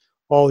on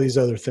all these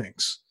other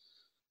things.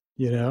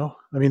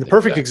 The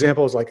perfect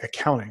example is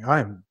accounting.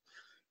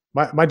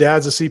 My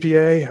dad's a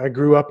CPA. I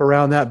grew up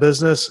around that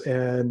business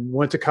and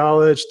went to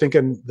college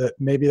thinking that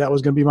maybe that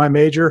was going to be my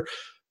major.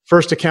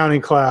 First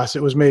accounting class,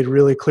 it was made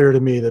really clear to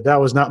me that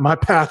was not my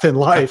path in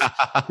life,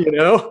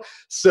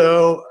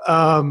 So,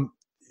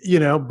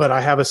 but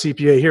I have a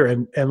CPA here,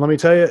 and let me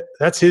tell you,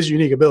 that's his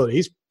unique ability.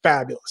 He's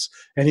fabulous,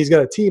 and he's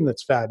got a team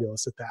that's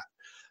fabulous at that.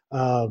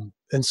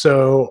 And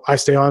so I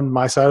stay on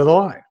my side of the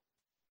line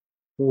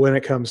when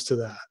it comes to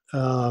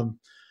that.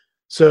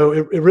 So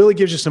it really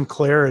gives you some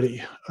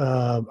clarity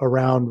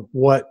around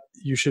what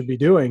you should be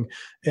doing.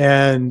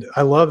 And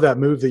I love that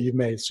move that you've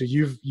made. So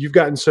you've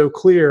gotten so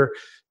clear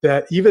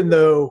that even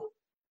though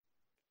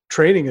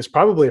training is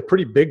probably a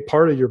pretty big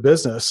part of your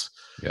business,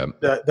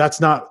 that's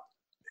not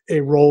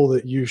a role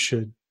that you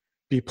should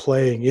be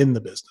playing in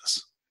the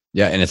business.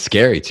 Yeah. And it's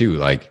scary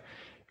too.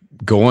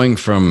 Going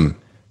from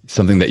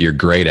something that you're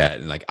great at,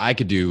 and I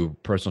could do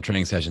personal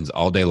training sessions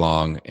all day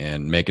long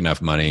and make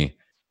enough money,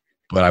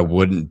 but I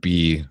wouldn't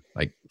be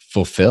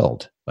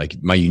fulfilled.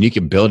 My unique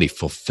ability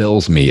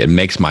fulfills me. It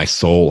makes my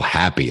soul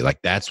happy.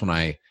 That's when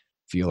I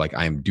feel like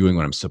I'm doing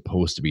what I'm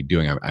supposed to be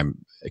doing. I'm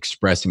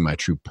expressing my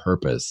true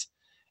purpose.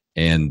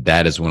 And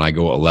that is when I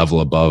go a level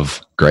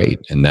above great.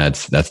 And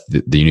that's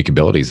the unique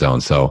ability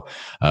zone. So,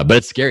 but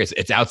it's scary.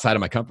 It's outside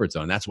of my comfort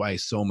zone. That's why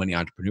so many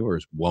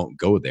entrepreneurs won't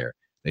go there.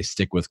 They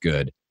stick with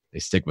good. They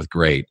stick with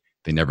great.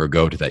 They never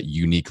go to that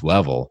unique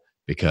level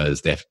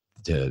because they have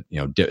to,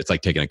 it's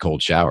like taking a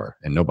cold shower,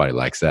 and nobody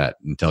likes that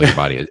until your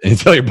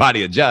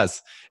body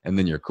adjusts, and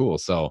then you're cool.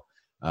 So,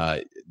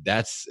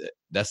 that's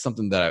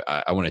something that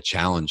I want to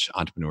challenge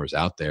entrepreneurs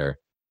out there,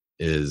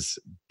 is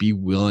be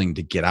willing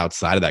to get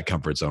outside of that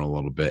comfort zone a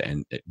little bit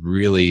and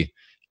really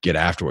get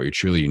after what you're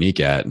truly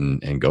unique at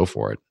and go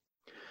for it.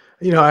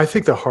 I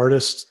think the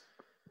hardest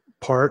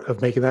part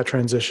of making that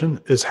transition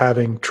is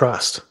having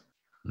trust.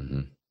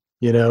 Mm-hmm.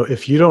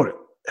 If you don't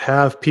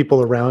have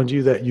people around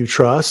you that you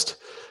trust,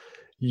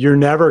 you're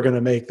never going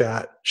to make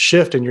that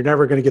shift, and you're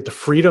never going to get the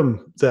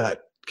freedom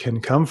that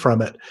can come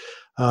from it.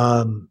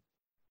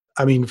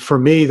 For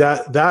me,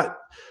 that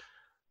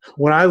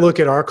when I look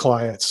at our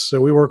clients,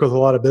 so we work with a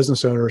lot of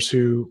business owners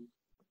who,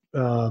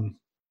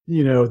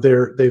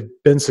 they've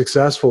been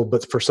successful,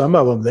 but for some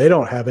of them, they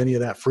don't have any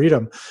of that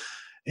freedom.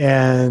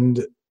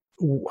 And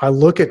I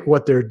look at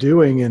what they're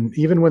doing, and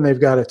even when they've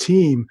got a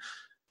team,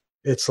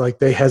 it's like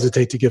they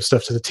hesitate to give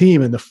stuff to the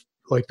team. And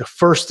the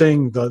first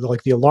thing,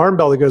 the alarm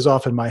bell that goes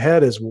off in my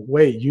head is,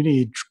 wait, you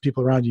need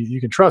people around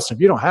you can trust. And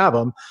if you don't have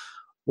them,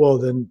 well,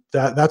 then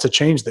that's a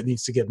change that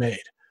needs to get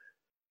made.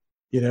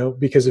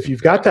 Because if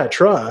you've got that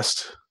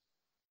trust,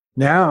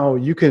 now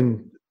you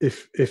can,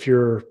 if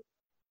you're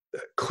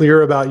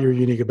clear about your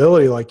unique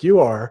ability like you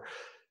are,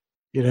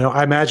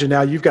 I imagine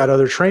now you've got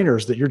other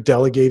trainers that you're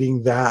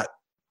delegating that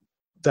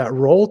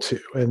role to,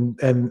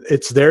 and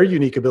it's their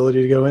unique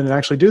ability to go in and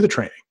actually do the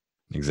training.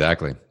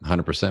 Exactly.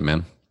 100%,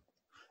 man.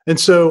 And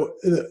so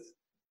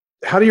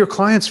how do your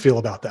clients feel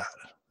about that?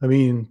 I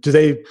mean, do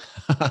they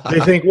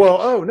think, well,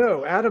 oh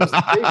no, Adam's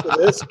the face of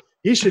this.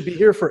 He should be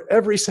here for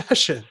every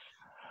session.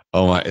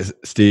 Oh my,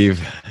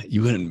 Steve,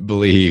 you wouldn't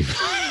believe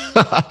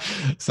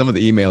some of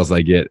the emails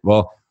I get.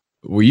 Well,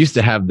 we used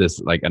to have this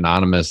like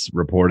anonymous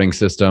reporting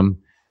system,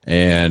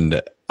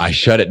 and I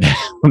shut it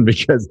down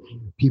because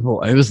it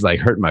was like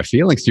hurting my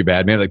feelings too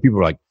bad, man. Like people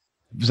were like,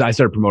 I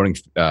started promoting,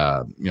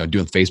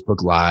 doing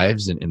Facebook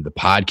Lives and the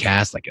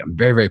podcast. Like I'm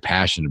very, very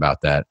passionate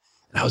about that.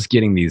 And I was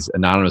getting these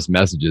anonymous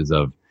messages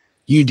of,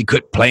 you need to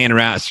quit playing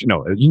around, you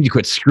need to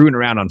quit screwing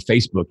around on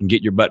Facebook and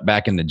get your butt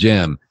back in the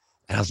gym.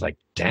 And I was like,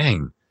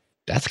 dang,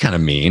 that's kind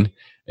of mean.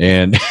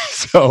 And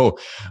so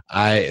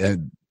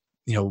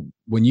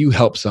when you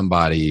help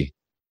somebody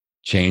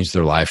change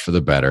their life for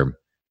the better,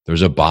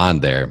 there's a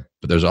bond there,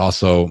 but there's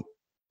also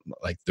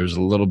there's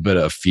a little bit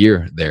of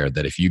fear there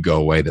that if you go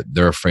away, that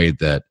they're afraid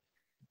that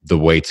the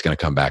weight's going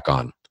to come back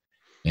on.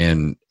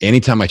 And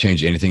anytime I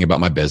change anything about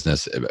my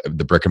business,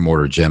 the brick and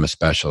mortar gym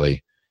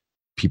especially,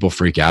 people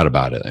freak out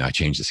about it. And I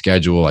change the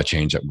schedule. I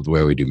change the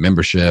way we do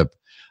membership.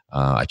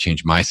 I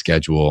change my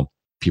schedule.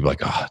 People are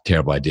like, oh,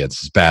 terrible idea.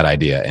 This is a bad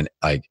idea. And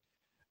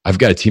I've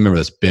got a team member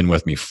that's been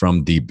with me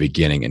from the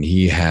beginning, and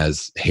he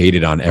has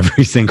hated on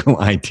every single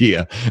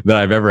idea that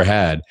I've ever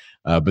had.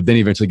 But then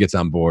he eventually gets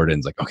on board and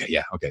is like,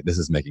 okay, this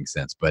is making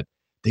sense. But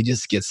they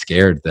just get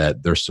scared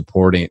that they're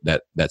supporting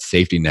that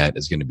safety net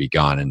is going to be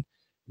gone. And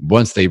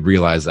once they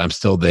realize I'm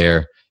still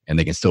there and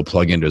they can still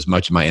plug into as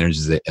much of my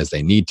energy as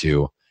they need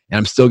to, and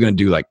I'm still going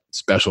to do like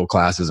special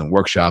classes and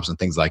workshops and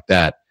things like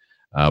that.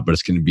 But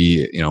it's going to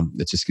be,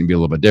 it's just going to be a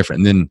little bit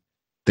different. And then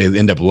they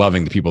end up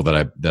loving the people that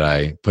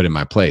I put in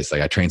my place.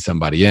 Like I train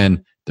somebody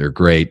in, they're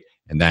great,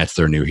 and that's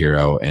their new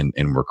hero, and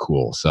we're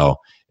cool. So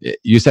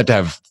you just have to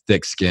have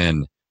thick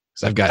skin.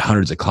 Because I've got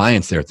hundreds of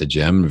clients there at the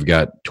gym. We've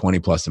got 20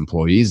 plus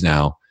employees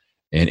now.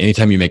 And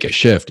anytime you make a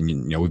shift,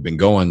 and we've been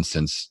going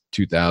since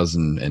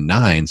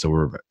 2009, so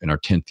we're in our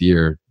 10th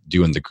year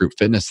doing the group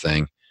fitness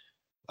thing.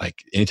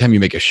 Like anytime you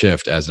make a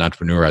shift as an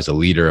entrepreneur, as a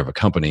leader of a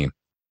company,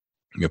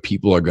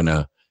 people are going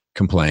to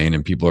complain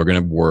and people are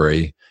going to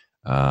worry.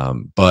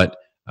 But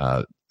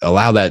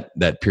allow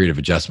that period of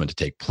adjustment to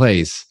take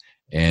place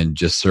and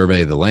just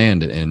survey the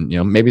land. And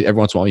maybe every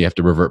once in a while you have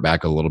to revert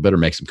back a little bit or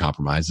make some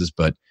compromises,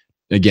 but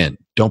again,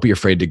 don't be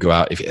afraid to go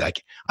out.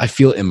 I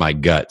feel it in my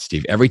gut,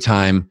 Steve. Every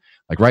time,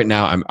 like right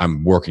now,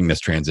 I'm working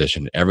this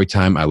transition. Every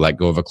time I let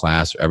go of a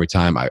class, or every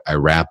time I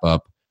wrap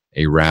up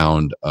a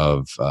round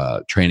of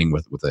training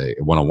with a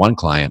one-on-one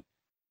client,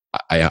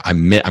 I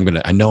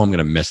know I'm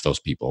gonna miss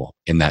those people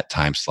in that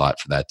time slot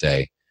for that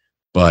day.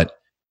 But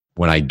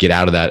when I get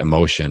out of that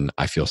emotion,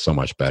 I feel so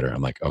much better.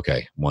 I'm like,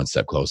 okay, one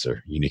step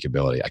closer, unique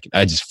ability.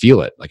 I just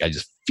feel it. Like I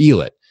just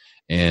feel it.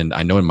 And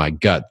I know in my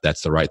gut,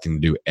 that's the right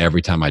thing to do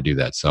every time I do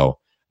that. So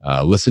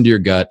listen to your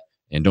gut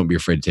and don't be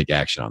afraid to take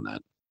action on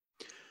that.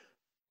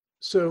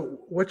 So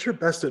what's your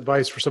best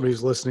advice for somebody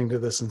who's listening to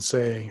this and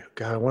saying,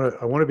 God, I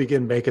want to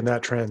begin making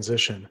that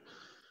transition?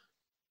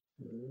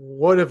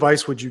 What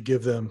advice would you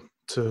give them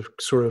to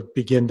sort of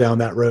begin down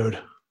that road?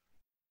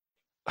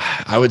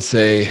 I would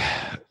say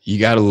you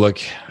got to look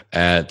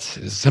at,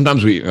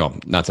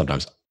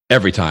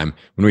 every time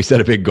when we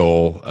set a big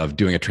goal of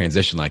doing a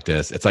transition like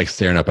this, it's like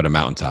staring up at a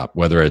mountaintop,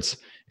 whether it's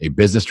a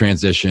business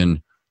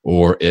transition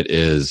or it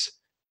is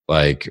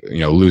like,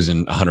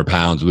 losing 100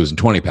 pounds, losing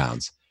 20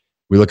 pounds.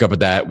 We look up at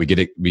that, we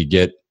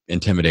get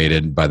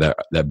intimidated by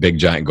that big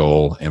giant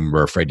goal, and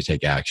we're afraid to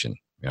take action.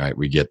 Right?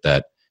 We get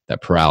that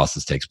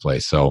paralysis takes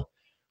place. So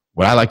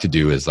what I like to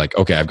do is like,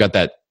 okay, I've got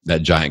that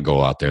giant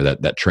goal out there,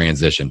 that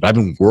transition, but I've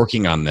been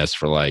working on this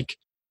for like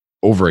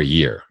over a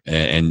year,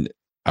 and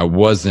I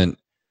wasn't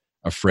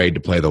afraid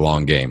to play the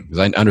long game because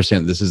I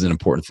understand this is an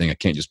important thing. I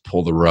can't just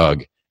pull the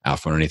rug out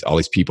from underneath all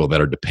these people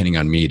that are depending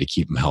on me to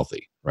keep them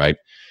healthy, right?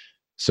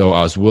 So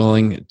I was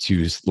willing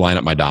to line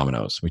up my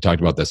dominoes. We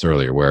talked about this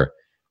earlier where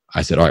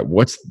I said, all right,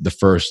 what's the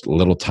first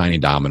little tiny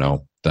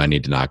domino that I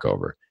need to knock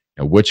over?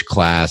 Which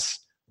class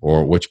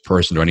or which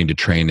person do I need to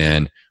train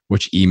in?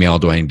 Which email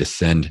do I need to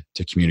send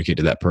to communicate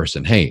to that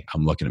person? Hey,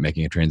 I'm looking at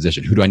making a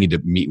transition. Who do I need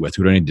to meet with?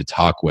 Who do I need to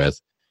talk with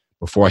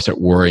before I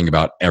start worrying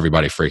about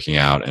everybody freaking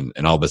out and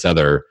all this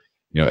other,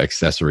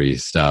 accessory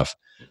stuff?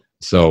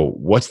 So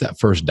what's that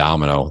first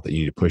domino that you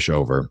need to push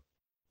over?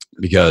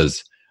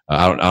 Because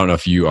I don't know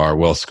if you are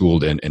well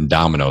schooled in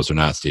dominoes or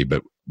not, Steve,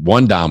 but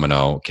one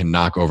domino can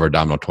knock over a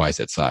domino twice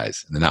its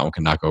size. And then that one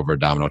can knock over a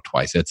domino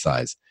twice its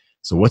size.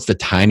 So what's the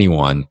tiny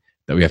one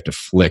that we have to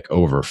flick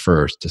over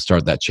first to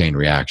start that chain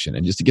reaction,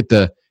 and just to get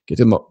the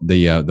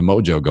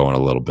mojo going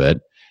a little bit,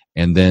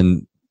 and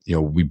then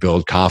we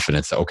build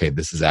confidence that, okay,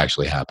 this is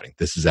actually happening,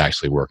 this is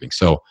actually working.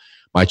 So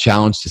my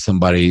challenge to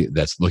somebody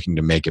that's looking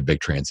to make a big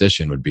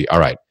transition would be, all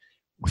right,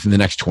 within the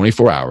next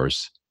 24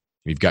 hours,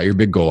 you've got your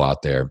big goal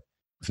out there.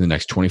 Within the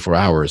next 24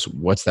 hours,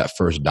 what's that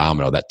first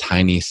domino, that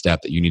tiny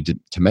step that you need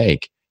to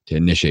make to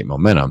initiate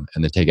momentum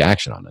and then take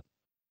action on it?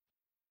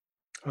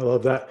 I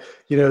love that.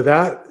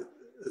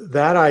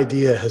 That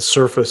idea has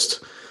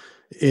surfaced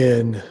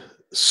in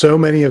so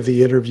many of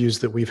the interviews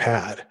that we've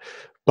had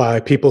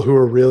by people who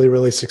are really,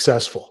 really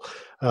successful.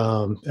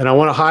 And I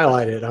want to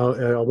highlight it.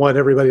 I want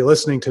everybody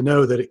listening to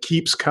know that it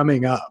keeps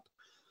coming up.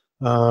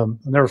 I'll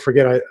never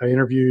forget, I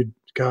interviewed,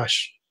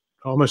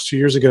 almost 2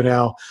 years ago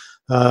now,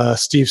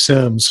 Steve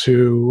Sims,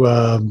 who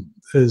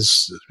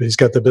he's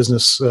got the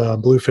business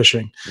Blue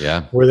Fishing,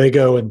 where they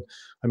go. And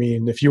I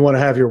mean, if you want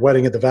to have your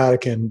wedding at the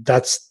Vatican,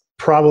 that's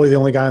probably the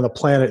only guy on the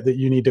planet that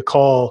you need to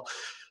call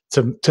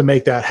to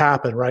make that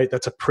happen, right?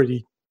 That's a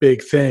pretty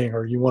big thing.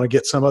 Or you want to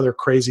get some other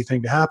crazy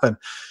thing to happen.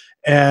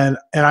 And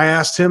I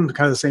asked him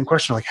kind of the same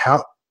question, like,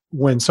 how,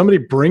 when somebody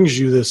brings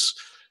you this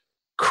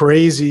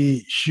crazy,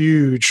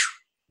 huge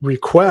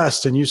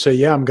request and you say,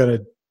 yeah, I'm going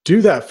to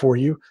do that for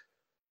you,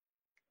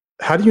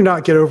 how do you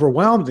not get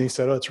overwhelmed? And he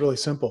said, oh, it's really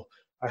simple.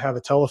 I have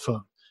a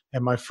telephone,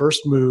 and my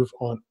first move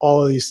on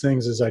all of these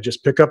things is I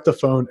just pick up the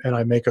phone and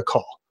I make a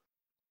call,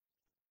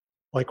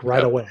 like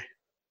right away.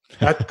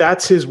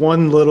 That's his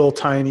one little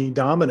tiny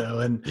domino.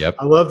 And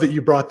I love that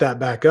you brought that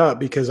back up,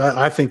 because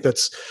I think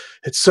it's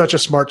such a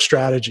smart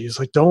strategy. It's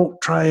like, don't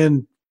try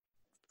and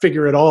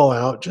figure it all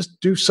out. Just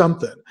do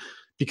something,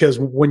 because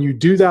when you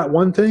do that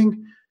one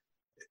thing,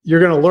 you're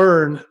going to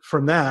learn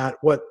from that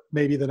what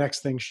maybe the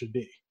next thing should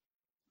be.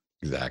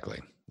 Exactly.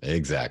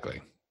 I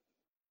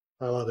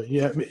love it.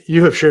 Yeah,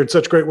 you have shared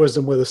such great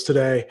wisdom with us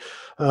today.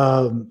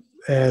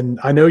 And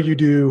I know you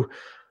do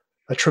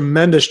a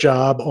tremendous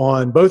job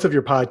on both of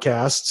your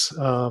podcasts.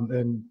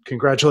 And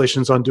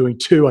congratulations on doing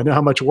 2. I know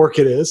how much work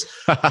it is.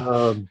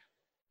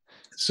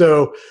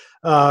 So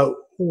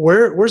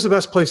where's the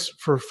best place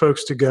for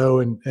folks to go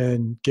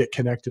and get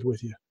connected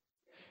with you?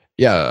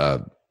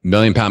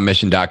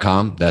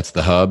 millionpoundmission.com. That's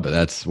the hub.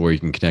 That's where you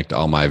can connect to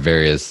all my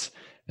various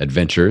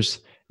adventures.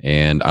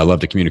 And I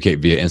love to communicate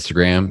via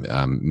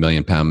Instagram,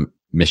 Million Pound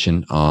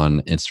Mission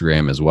on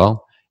Instagram as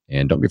well.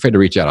 And don't be afraid to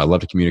reach out. I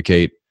love to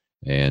communicate,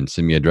 and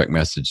send me a direct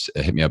message.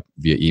 Hit me up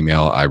via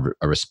email. I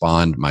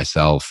respond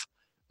myself,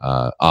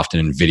 often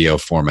in video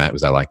format,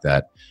 because I like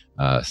that.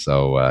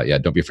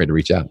 Don't be afraid to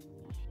reach out.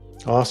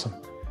 Awesome.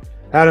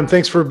 Adam,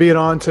 thanks for being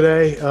on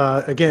today.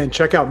 Again,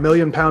 check out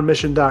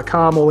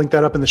millionpoundmission.com. We'll link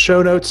that up in the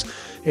show notes.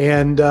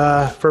 And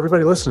for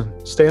everybody listening,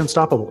 stay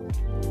unstoppable.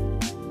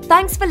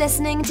 Thanks for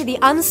listening to the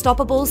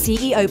Unstoppable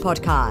CEO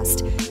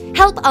podcast.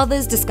 Help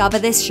others discover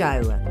this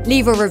show.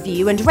 Leave a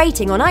review and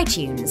rating on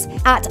iTunes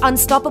at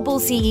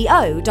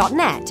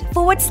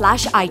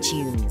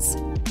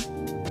unstoppableceo.net/iTunes.